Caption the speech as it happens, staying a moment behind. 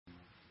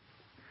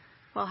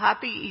Well,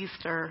 happy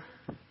Easter.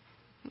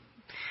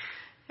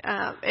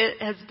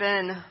 It has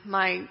been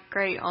my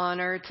great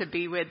honor to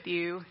be with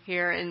you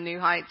here in New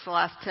Heights the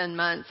last 10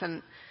 months,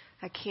 and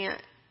I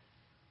can't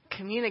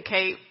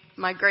communicate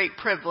my great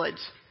privilege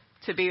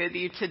to be with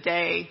you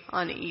today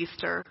on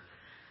Easter.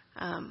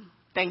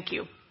 Thank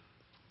you.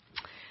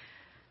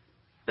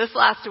 This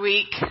last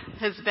week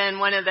has been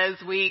one of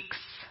those weeks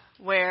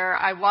where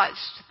I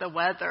watched the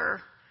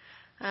weather.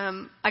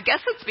 I guess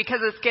it's because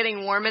it's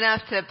getting warm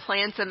enough to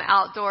plan some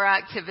outdoor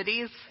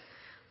activities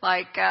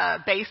like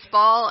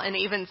baseball and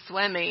even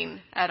swimming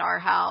at our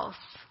house.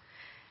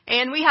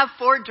 And we have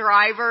 4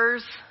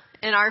 drivers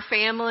in our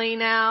family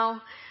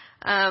now.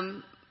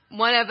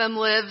 One of them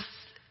lives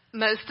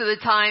most of the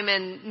time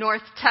in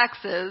North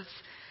Texas.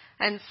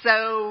 And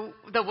so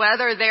the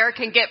weather there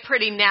can get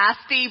pretty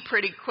nasty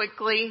pretty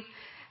quickly.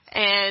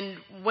 And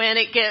when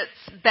it gets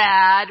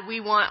bad, we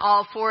want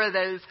all 4 of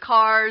those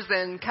cars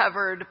and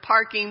covered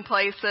parking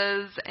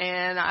places.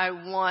 And I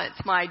want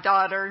my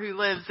daughter who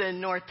lives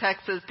in North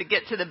Texas to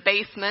get to the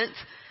basement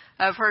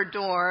of her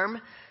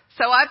dorm.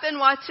 So I've been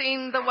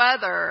watching the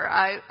weather.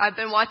 I've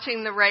been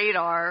watching the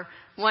radar,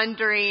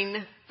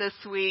 wondering this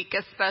week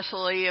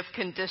especially if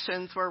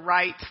conditions were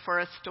right for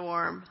a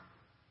storm.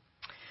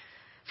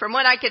 From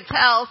what I could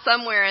tell,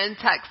 somewhere in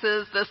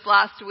Texas this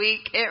last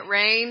week, it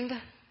rained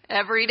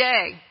every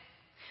day.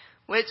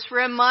 Which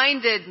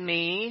reminded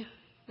me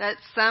that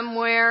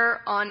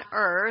somewhere on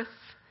earth,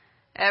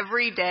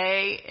 every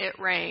day it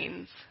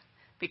rains.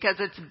 Because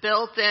it's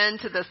built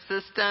into the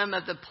system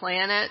of the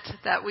planet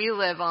that we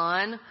live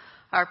on.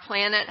 Our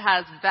planet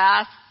has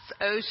vast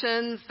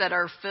oceans that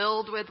are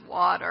filled with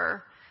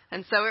water.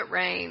 And so it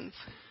rains.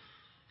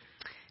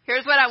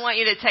 Here's what I want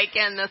you to take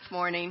in this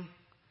morning.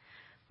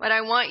 What I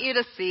want you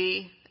to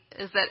see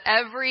is that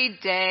every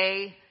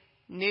day,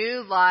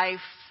 new life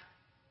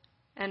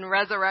and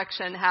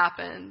resurrection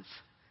happens.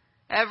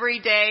 Every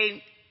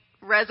day,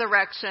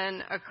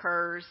 resurrection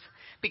occurs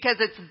because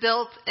it's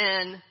built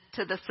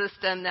into the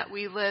system that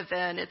we live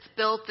in. It's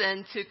built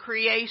into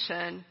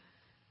creation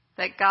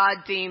that God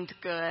deemed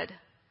good.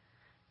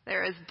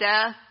 There is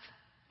death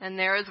and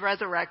there is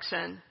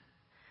resurrection.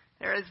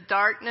 There is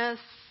darkness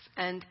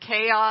and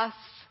chaos,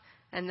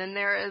 and then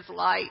there is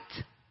light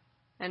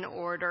and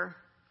order.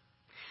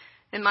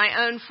 In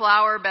my own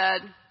flower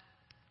bed,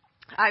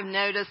 I've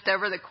noticed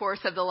over the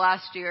course of the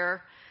last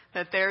year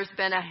that there's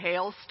been a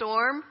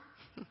hailstorm.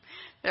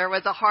 There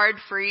was a hard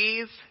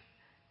freeze.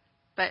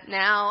 But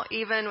now,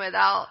 even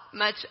without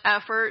much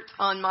effort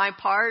on my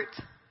part,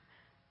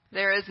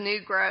 there is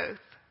new growth.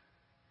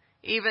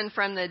 Even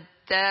from the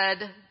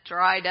dead,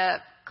 dried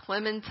up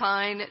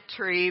clementine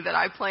tree that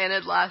I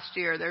planted last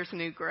year, there's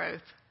new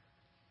growth.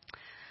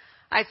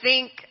 I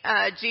think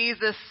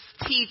Jesus'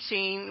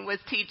 was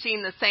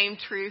teaching the same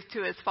truth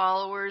to his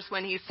followers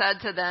when he said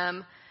to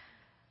them,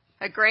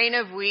 "A grain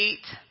of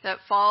wheat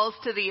that falls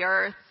to the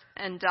earth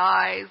and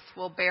dies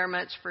will bear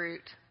much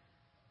fruit."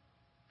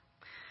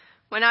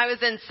 When I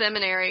was in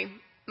seminary,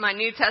 my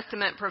New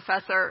Testament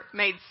professor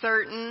made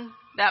certain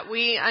that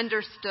we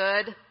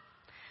understood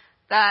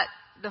that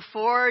the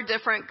 4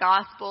 different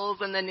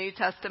Gospels in the New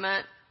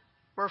Testament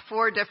were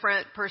 4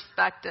 different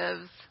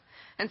perspectives.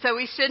 And so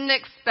we shouldn't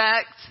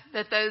expect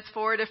that those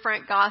 4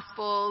 different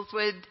Gospels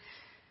would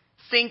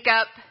sync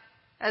up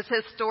as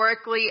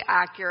historically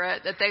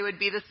accurate, that they would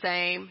be the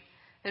same.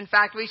 In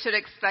fact, we should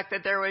expect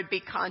that there would be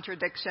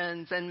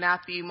contradictions in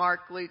Matthew,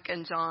 Mark, Luke,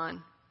 and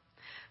John.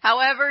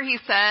 However, he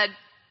said,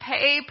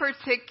 pay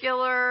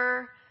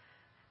particular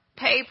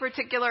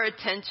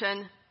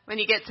attention when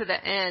you get to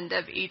the end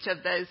of each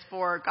of those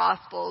 4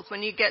 Gospels,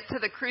 when you get to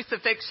the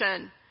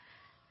crucifixion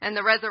and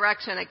the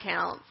resurrection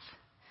accounts.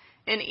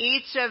 In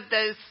each of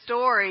those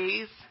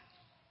stories,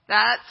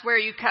 that's where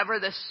you cover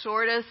the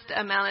shortest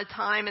amount of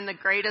time in the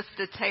greatest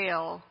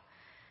detail.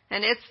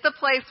 And it's the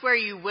place where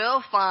you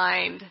will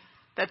find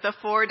that the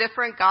 4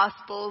 different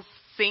Gospels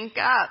sync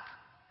up.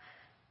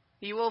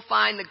 You will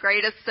find the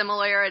greatest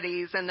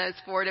similarities in those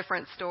 4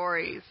 different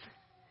stories.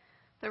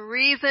 The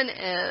reason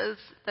is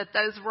that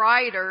those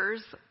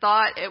writers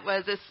thought it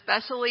was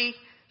especially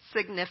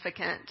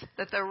significant,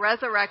 that the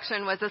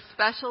resurrection was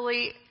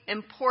especially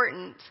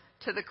important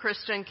to the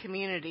Christian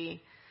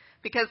community,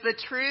 because the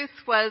truth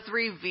was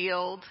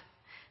revealed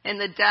in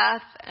the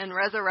death and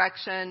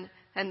resurrection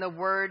and the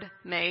Word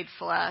made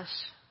flesh.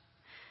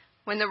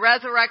 When the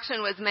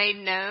resurrection was made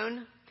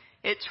known,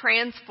 it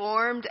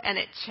transformed and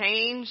it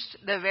changed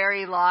the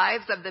very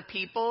lives of the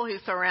people who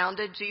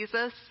surrounded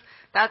Jesus.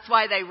 That's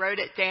why they wrote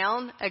it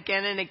down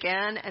again and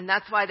again, and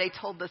that's why they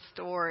told the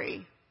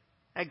story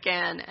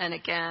again and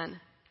again.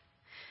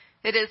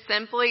 It is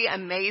simply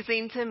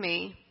amazing to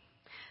me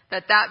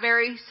that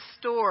very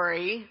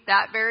story,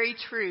 that very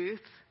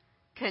truth,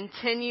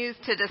 continues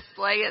to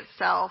display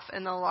itself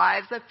in the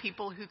lives of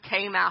people who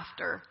came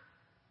after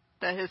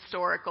the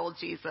historical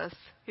Jesus,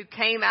 who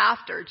came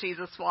after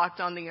Jesus walked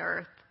on the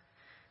earth.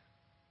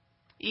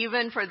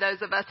 Even for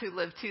those of us who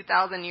live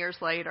 2,000 years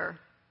later,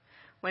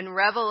 when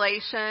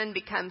revelation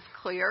becomes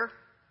clear,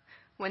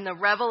 when the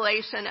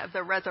revelation of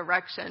the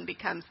resurrection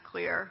becomes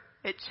clear,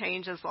 it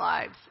changes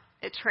lives.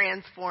 It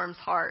transforms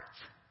hearts.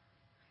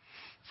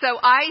 So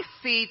I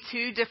see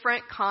two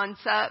different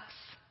concepts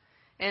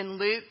in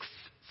Luke's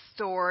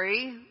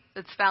story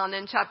that's found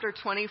in chapter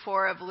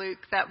 24 of Luke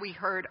that we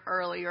heard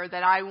earlier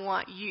that I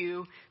want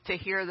you to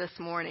hear this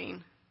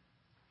morning.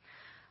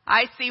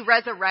 I see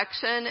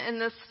resurrection in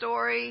this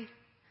story,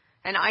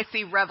 and I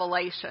see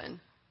revelation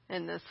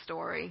in this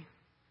story.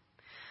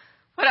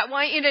 What I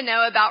want you to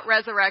know about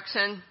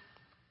resurrection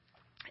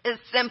is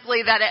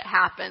simply that it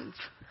happens.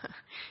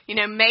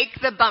 Make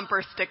the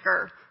bumper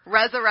sticker.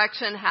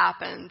 Resurrection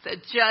happens. It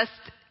just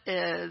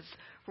is.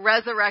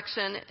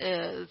 Resurrection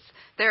is.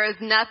 There is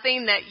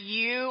nothing that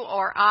you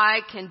or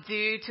I can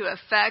do to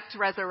affect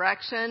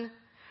resurrection.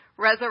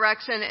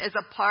 Resurrection is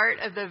a part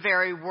of the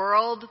very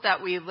world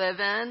that we live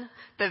in,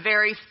 the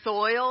very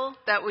soil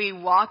that we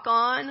walk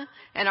on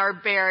and are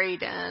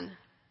buried in.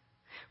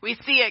 We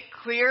see it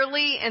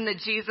clearly in the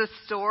Jesus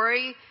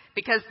story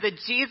because the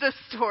Jesus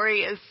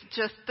story is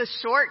just the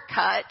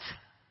shortcut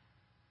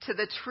to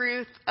the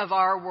truth of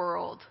our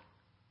world.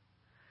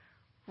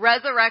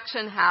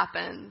 Resurrection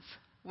happens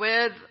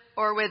with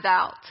or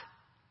without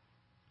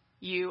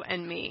you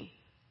and me.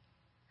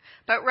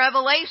 But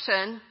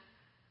revelation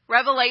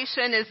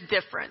is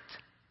different.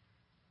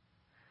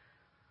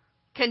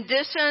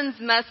 Conditions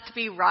must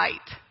be right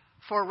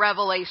for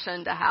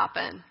revelation to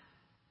happen.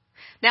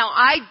 Now,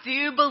 I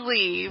do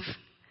believe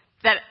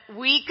that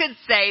we could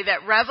say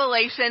that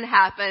revelation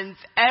happens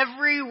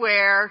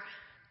everywhere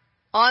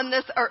on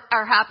this earth,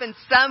 or happens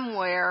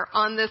somewhere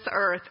on this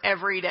earth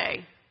every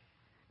day.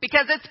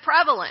 Because it's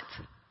prevalent.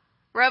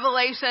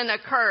 Revelation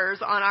occurs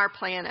on our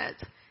planet.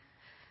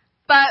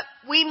 But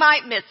we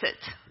might miss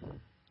it.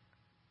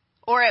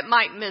 Or it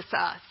might miss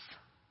us.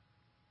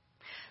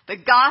 The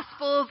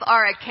Gospels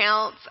are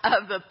accounts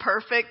of the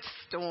perfect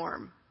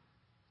storm.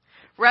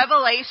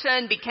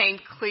 Revelation became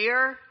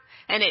clear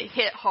and it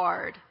hit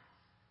hard.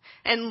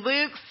 And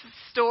Luke's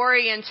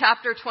story in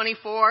chapter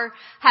 24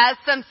 has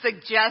some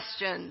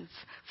suggestions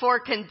for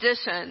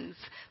conditions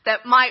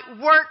that might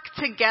work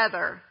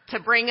together to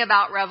bring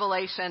about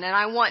revelation. And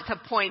I want to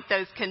point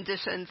those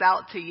conditions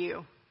out to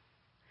you.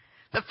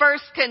 The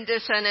first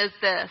condition is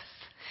this.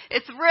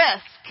 It's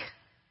risk.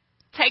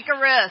 Take a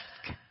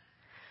risk.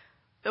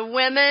 The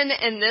women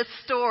in this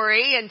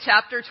story in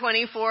chapter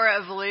 24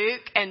 of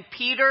Luke and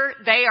Peter,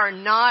 they are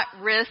not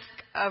risk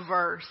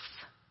averse.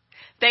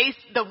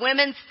 The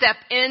women step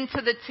into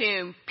the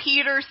tomb.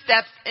 Peter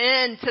steps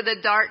into the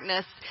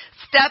darkness.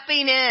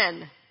 Stepping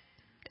in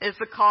is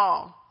the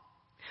call.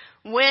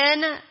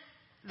 When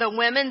the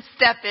women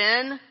step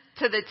in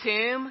to the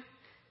tomb,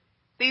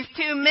 these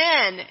two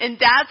men in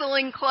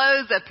dazzling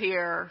clothes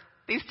appear.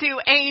 These two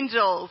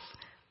angels,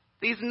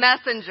 these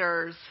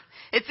messengers.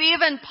 It's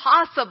even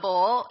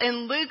possible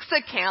in Luke's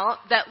account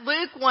that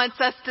Luke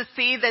wants us to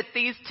see that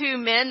these two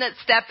men that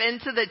step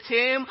into the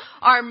tomb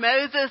are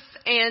Moses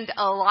and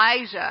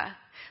Elijah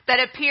that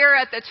appear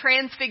at the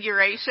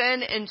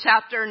transfiguration in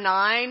chapter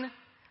 9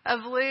 of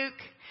Luke.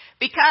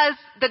 Because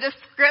the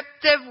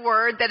descriptive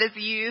word that is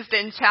used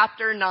in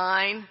chapter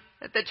 9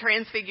 at the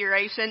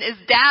transfiguration is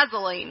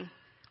dazzling.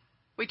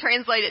 We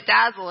translate it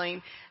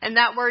dazzling. And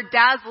that word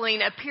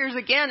dazzling appears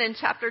again in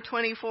chapter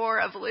 24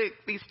 of Luke.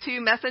 These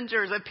two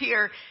messengers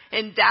appear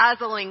in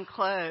dazzling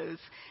clothes.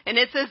 And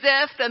it's as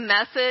if the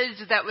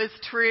message that was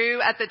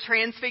true at the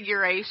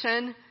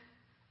transfiguration,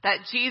 that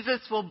Jesus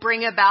will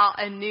bring about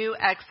a new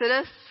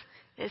exodus,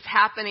 is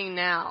happening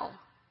now.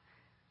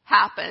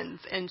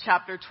 Happens in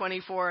chapter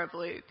 24 of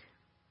Luke.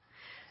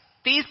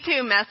 These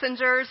two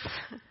messengers,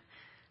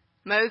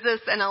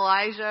 Moses and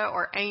Elijah,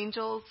 or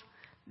angels,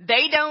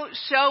 they don't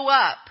show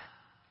up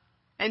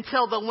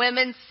until the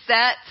women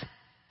set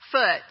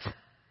foot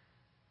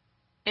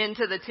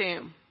into the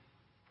tomb.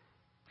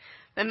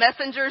 The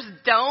messengers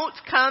don't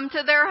come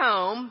to their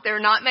home. They're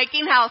not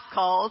making house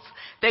calls.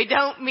 They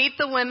don't meet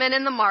the women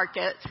in the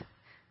market.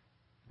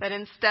 But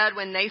instead,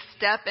 when they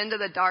step into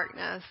the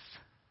darkness,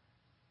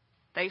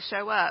 they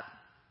show up.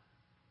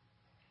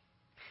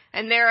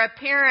 And their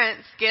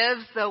appearance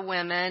gives the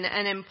women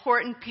an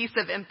important piece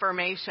of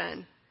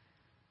information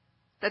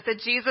that the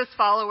Jesus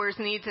followers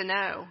need to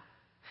know.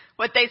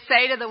 What they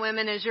say to the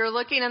women is, you're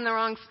looking in the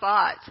wrong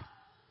spot.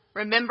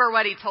 Remember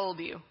what he told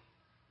you.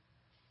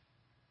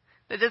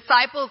 The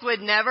disciples would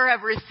never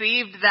have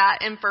received that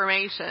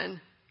information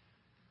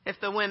if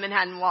the women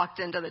hadn't walked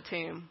into the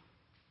tomb.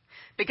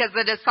 Because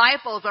the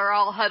disciples are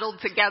all huddled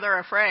together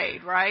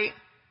afraid, right?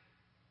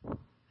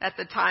 At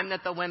the time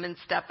that the women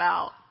step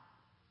out.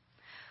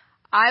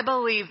 I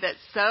believe that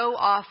so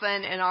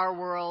often in our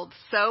world,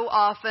 so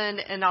often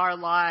in our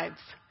lives,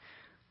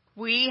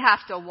 we have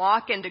to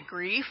walk into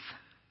grief.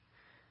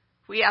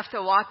 We have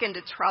to walk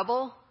into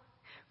trouble.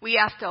 We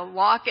have to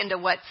walk into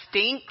what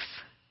stinks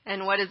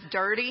and what is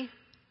dirty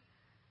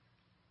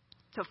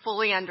to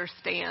fully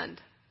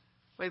understand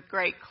with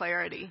great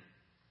clarity.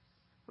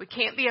 We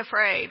can't be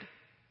afraid.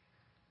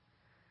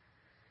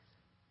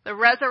 The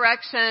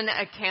resurrection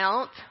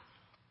account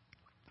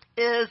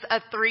is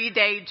a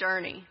 3-day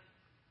journey.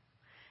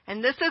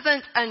 And this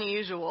isn't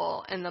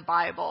unusual in the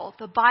Bible.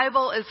 The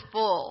Bible is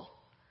full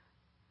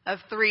of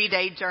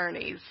 3-day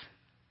journeys.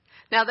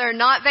 Now, they're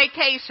not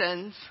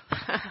vacations.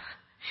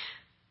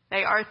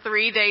 They are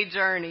 3-day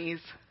journeys.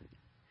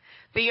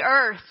 The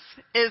earth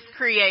is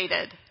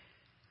created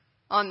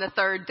on the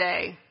 3rd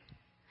day.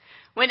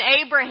 When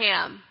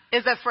Abraham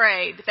is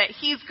afraid that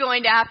he's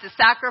going to have to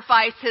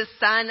sacrifice his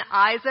son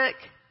Isaac,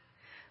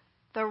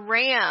 the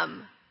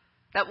ram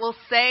that will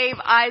save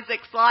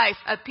Isaac's life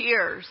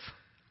appears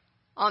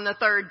on the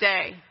 3rd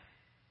day.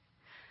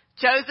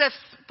 Joseph's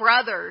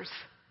brothers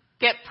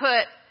get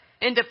put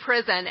into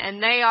prison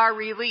and they are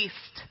released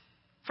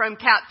from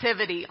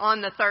captivity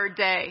on the 3rd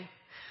day.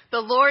 The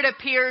Lord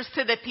appears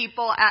to the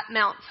people at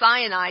Mount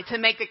Sinai to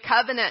make a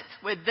covenant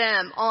with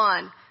them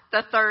on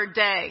the 3rd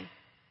day.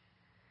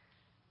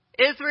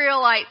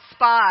 Israelite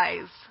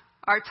spies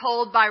are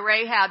told by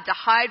Rahab to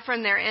hide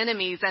from their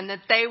enemies and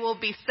that they will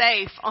be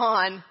safe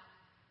on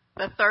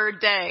the 3rd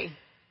day.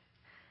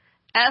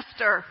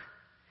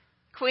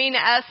 Queen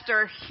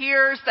Esther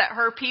hears that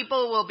her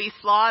people will be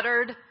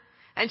slaughtered,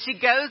 and she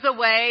goes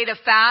away to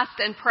fast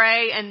and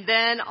pray, and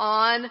then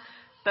on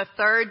the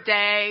 3rd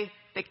day,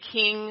 the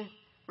king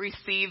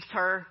receives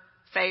her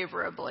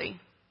favorably.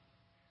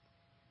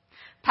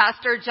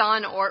 Pastor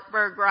John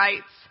Ortberg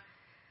writes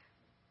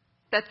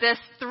that this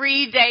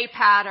 3-day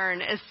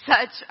pattern is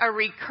such a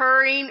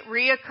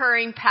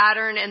reoccurring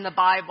pattern in the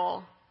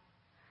Bible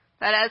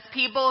that as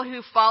people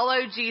who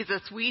follow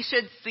Jesus, we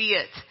should see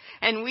it,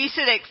 and we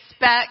should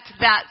expect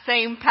that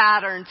same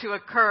pattern to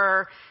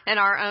occur in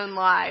our own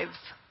lives.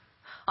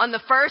 On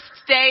the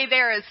 1st day,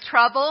 there is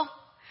trouble,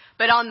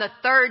 but on the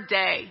 3rd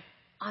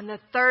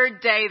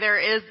day, there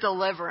is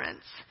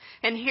deliverance.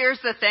 And here's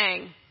the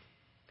thing.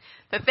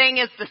 The thing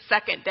is the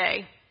 2nd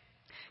day.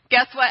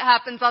 Guess what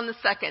happens on the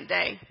 2nd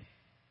day?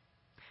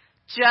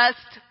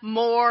 Just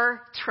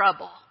more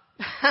trouble.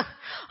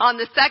 On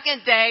the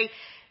 2nd day,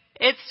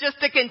 it's just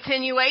a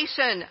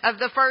continuation of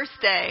the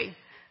 1st day.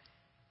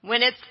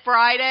 When it's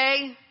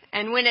Friday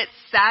and when it's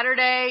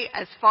Saturday,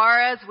 as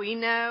far as we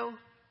know,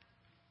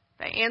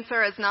 the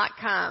answer has not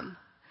come.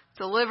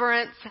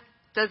 Deliverance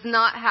does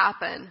not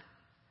happen.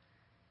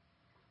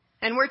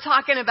 And we're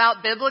talking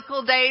about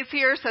biblical days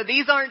here, so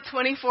these aren't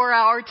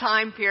 24-hour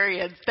time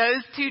periods.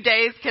 Those 2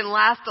 days can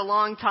last a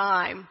long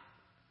time.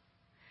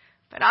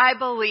 But I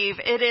believe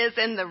it is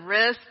in the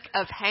risk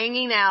of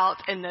hanging out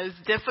in those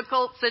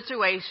difficult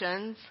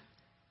situations,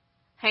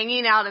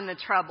 hanging out in the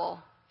trouble,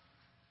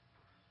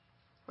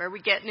 where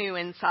we get new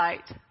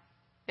insight.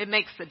 It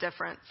makes the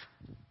difference.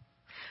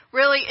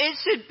 Really, it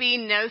should be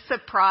no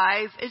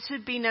surprise. It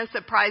should be no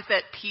surprise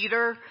that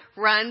Peter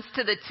runs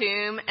to the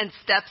tomb and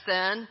steps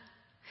in,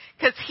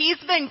 because he's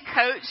been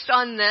coached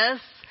on this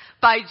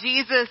by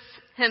Jesus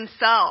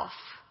himself.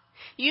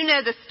 You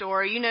know the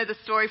story. You know the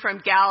story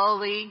from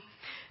Galilee.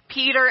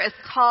 Peter is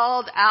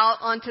called out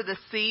onto the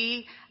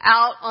sea,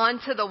 out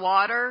onto the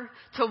water,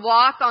 to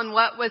walk on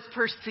what was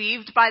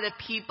perceived by the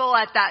people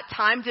at that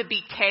time to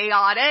be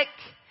chaotic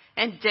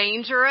and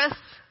dangerous.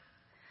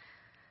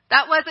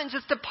 That wasn't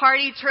just a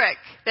party trick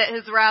that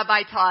his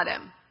rabbi taught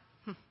him.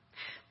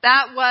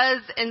 That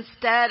was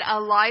instead a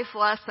life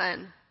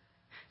lesson.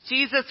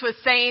 Jesus was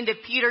saying to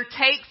Peter,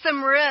 take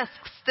some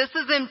risks. This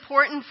is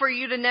important for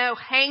you to know.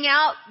 Hang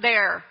out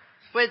there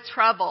with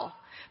trouble,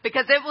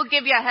 because it will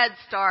give you a head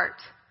start.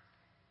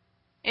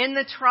 In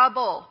the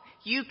trouble,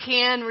 you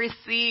can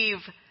receive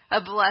a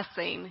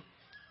blessing.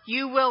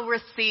 You will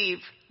receive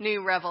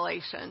new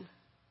revelation.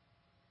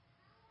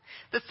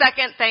 The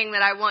second thing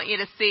that I want you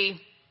to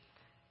see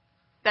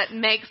that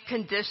makes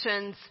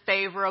conditions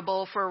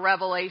favorable for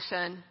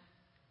revelation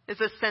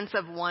is a sense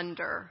of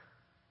wonder.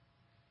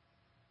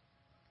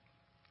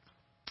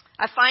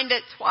 I find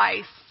it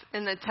twice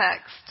in the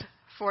text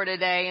for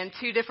today in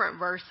 2 different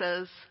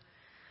verses.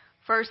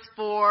 Verse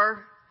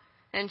 4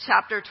 in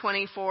chapter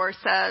 24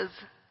 says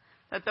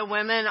that the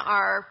women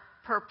are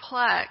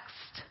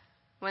perplexed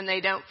when they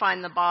don't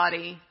find the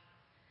body.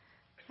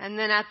 And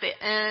then at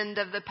the end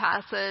of the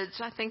passage,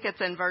 I think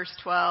it's in verse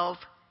 12,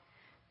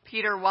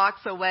 Peter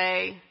walks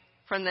away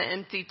from the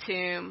empty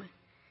tomb.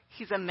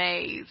 He's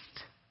amazed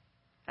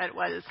at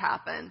what has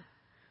happened.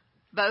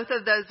 Both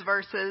of those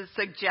verses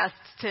suggest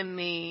to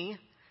me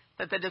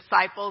that the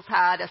disciples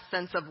had a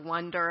sense of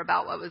wonder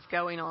about what was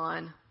going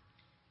on.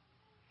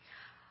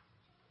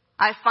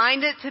 I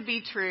find it to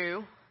be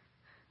true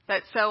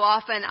that so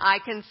often I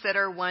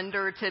consider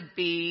wonder to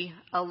be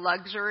a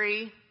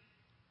luxury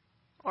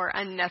or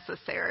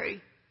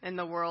unnecessary in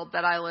the world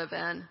that I live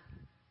in.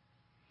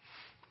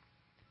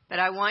 But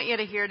I want you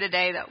to hear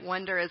today that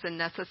wonder is a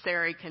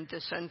necessary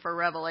condition for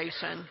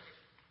revelation.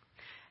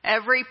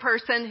 Every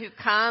person who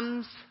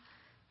comes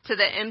to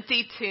the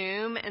empty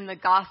tomb in the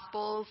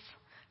Gospels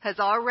has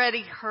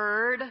already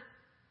heard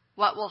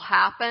what will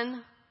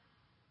happen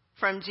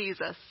from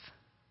Jesus.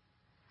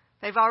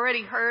 They've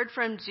already heard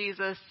from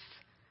Jesus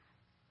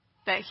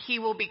that he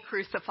will be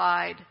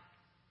crucified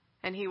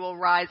and he will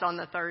rise on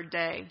the 3rd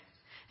day.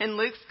 In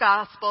Luke's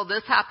gospel,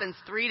 this happens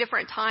 3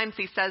 different times.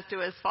 He says to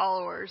his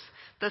followers,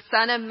 the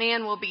Son of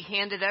Man will be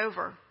handed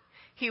over.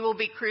 He will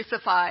be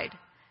crucified.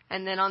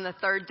 And then on the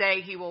 3rd day,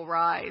 he will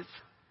rise.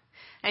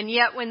 And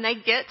yet when they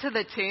get to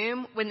the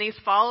tomb, when these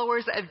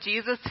followers of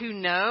Jesus who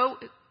know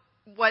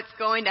what's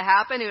going to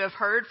happen, who have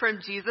heard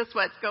from Jesus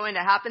what's going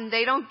to happen,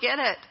 they don't get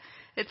it.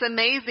 It's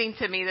amazing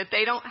to me that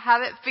they don't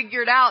have it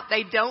figured out.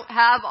 They don't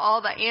have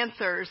all the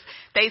answers.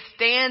 They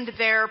stand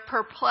there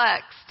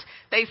perplexed.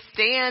 They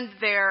stand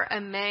there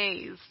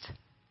amazed.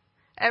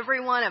 Every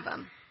one of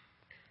them.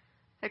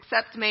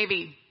 Except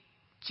maybe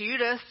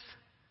Judas.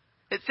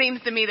 It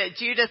seems to me that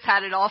Judas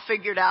had it all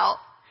figured out.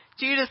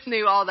 Judas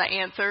knew all the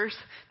answers.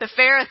 The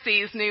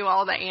Pharisees knew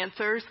all the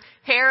answers.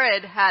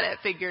 Herod had it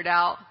figured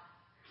out.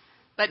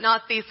 But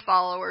not these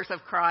followers of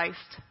Christ.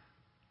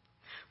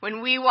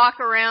 When we walk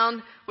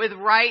around with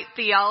right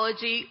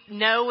theology,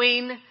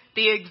 knowing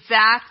the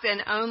exact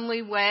and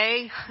only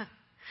way,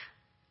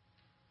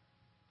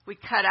 we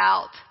cut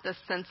out the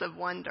sense of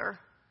wonder.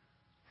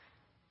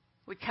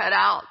 We cut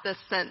out the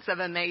sense of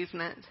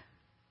amazement.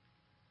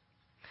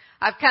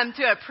 I've come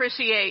to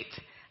appreciate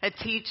a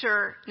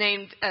teacher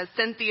named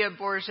Cynthia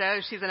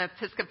Bourgeau. She's an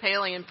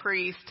Episcopalian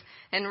priest.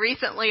 And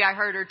recently I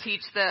heard her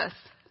teach this.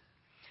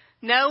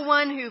 No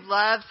one who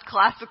loves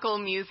classical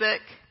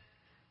music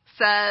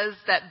says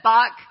that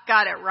Bach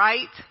got it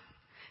right.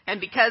 And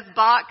because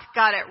Bach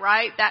got it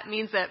right, that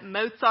means that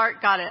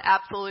Mozart got it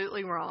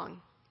absolutely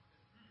wrong.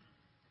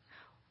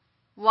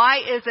 Why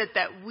is it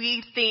that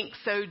we think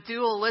so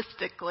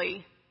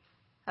dualistically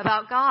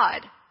about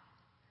God?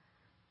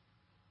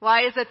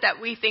 Why is it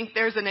that we think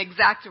there's an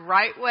exact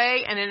right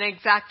way and an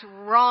exact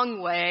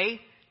wrong way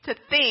to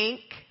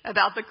think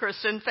about the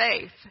Christian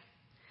faith?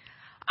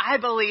 I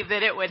believe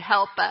that it would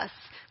help us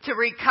to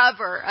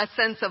recover a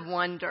sense of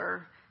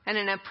wonder and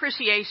an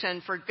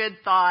appreciation for good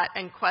thought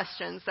and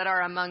questions that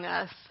are among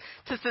us,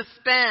 to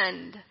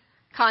suspend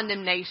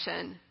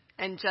condemnation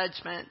and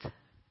judgment.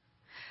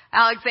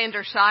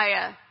 Alexander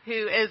Shia,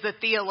 who is a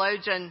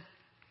theologian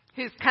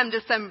who's come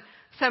to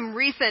some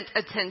recent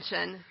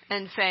attention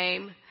and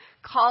fame,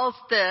 calls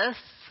this,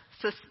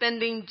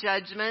 suspending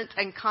judgment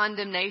and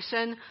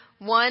condemnation,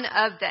 one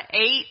of the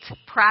 8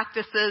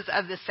 practices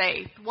of the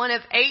faith. One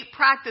of 8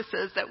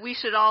 practices that we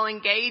should all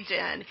engage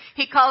in.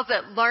 He calls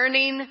it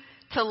learning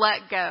to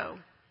let go.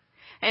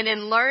 And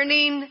in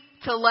learning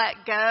to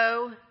let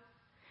go,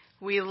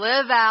 we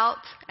live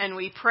out and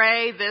we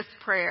pray this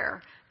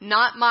prayer.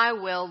 Not my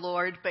will,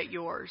 Lord, but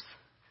yours.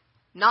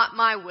 Not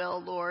my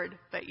will, Lord,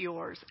 but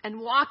yours.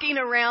 And walking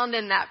around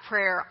in that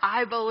prayer,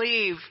 I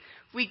believe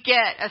we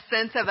get a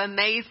sense of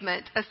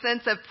amazement, a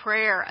sense of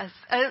prayer, a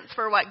sense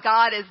for what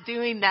God is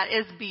doing that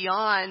is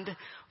beyond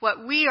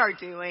what we are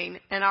doing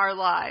in our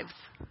lives.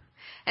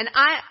 And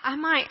I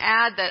might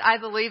add that I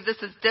believe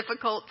this is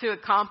difficult to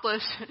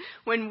accomplish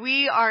when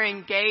we are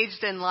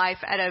engaged in life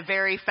at a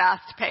very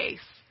fast pace,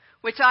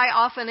 which I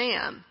often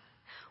am.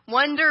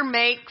 Wonder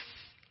means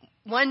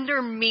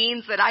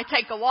that I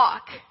take a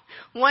walk.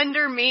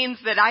 Wonder means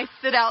that I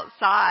sit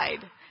outside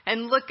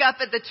and look up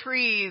at the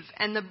trees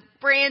and the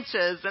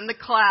branches and the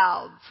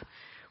clouds.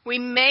 We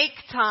make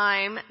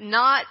time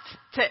not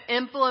to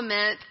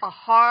implement a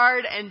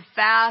hard and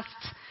fast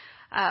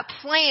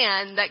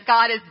plan that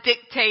God has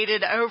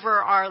dictated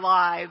over our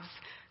lives,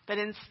 but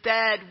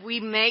instead we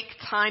make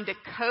time to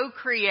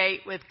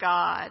co-create with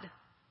God,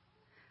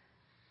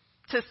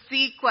 to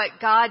seek what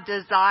God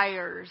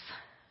desires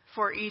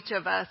for each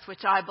of us,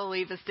 which I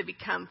believe is to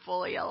become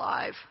fully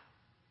alive.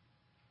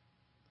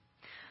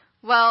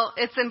 Well,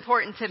 it's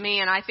important to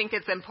me, and I think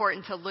it's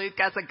important to Luke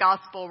as a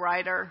gospel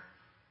writer,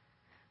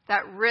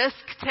 that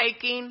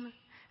risk-taking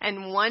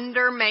and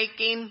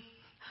wonder-making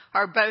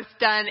are both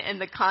done in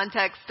the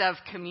context of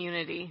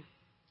community,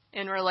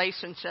 in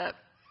relationship.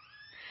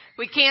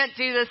 We can't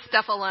do this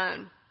stuff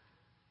alone.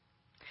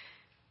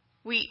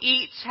 We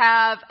each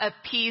have a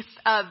piece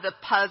of the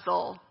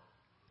puzzle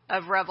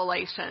of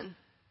Revelation.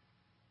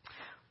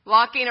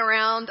 Walking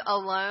around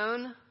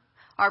alone,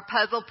 our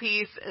puzzle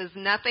piece is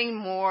nothing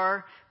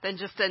more than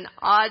just an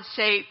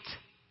odd-shaped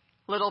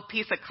little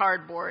piece of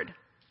cardboard.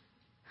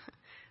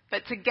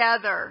 But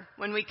together,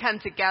 when we come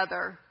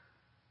together,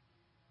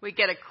 we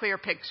get a clear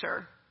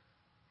picture.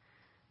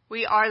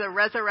 We are the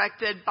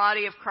resurrected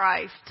body of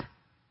Christ,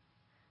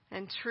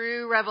 and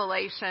true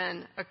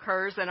revelation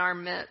occurs in our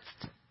midst.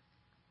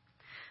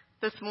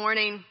 This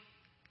morning,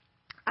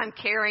 I'm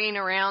carrying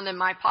around in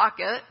my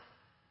pocket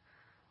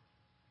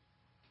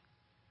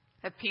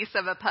a piece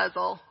of a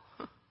puzzle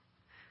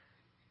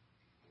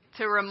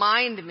to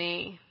remind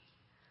me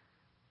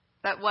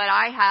that what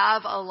I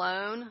have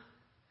alone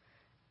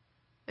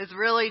is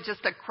really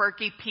just a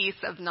quirky piece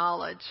of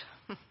knowledge.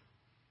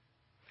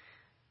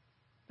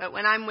 But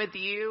when I'm with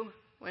you,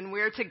 when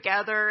we're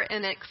together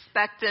in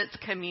expectant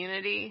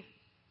community,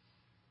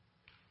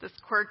 this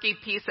quirky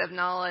piece of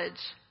knowledge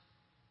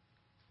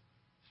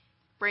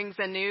brings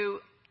a new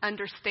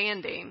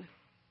understanding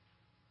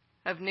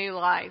of new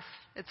life.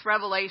 It's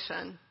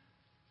revelation.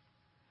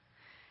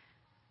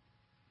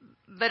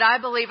 But I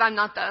believe I'm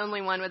not the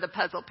only one with a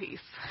puzzle piece.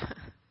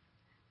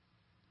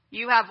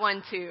 You have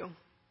one too.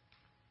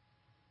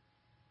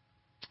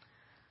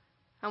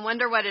 I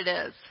wonder what it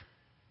is.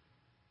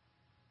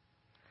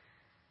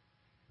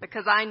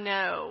 Because I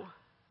know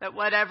that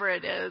whatever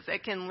it is,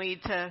 it can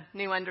lead to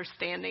new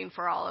understanding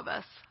for all of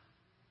us.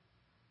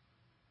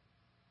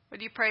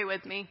 Would you pray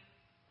with me?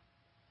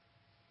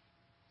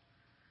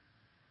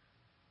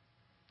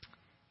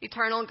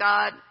 Eternal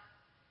God,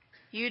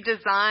 you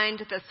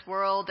designed this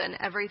world and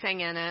everything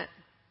in it.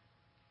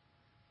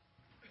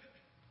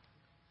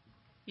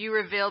 You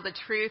reveal the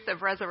truth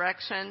of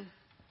resurrection,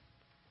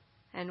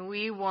 and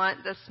we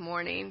want this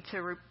morning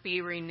to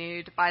be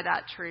renewed by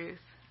that truth.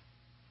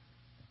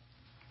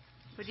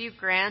 Would you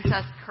grant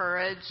us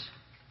courage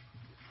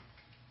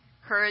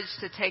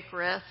to take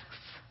risks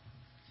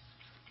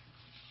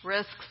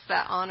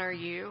that honor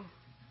you?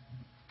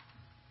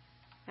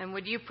 And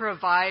would you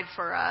provide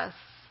for us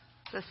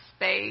the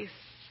space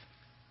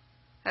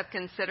of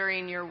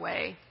considering your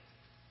way?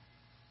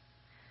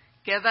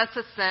 Give us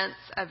a sense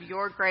of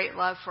your great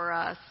love for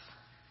us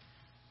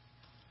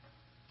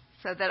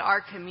so that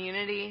our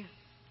community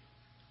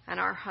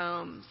and our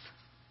homes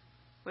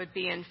would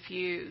be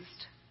infused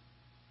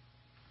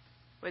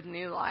with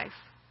new life.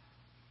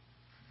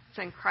 It's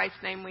in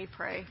Christ's name we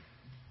pray.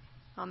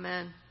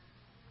 Amen.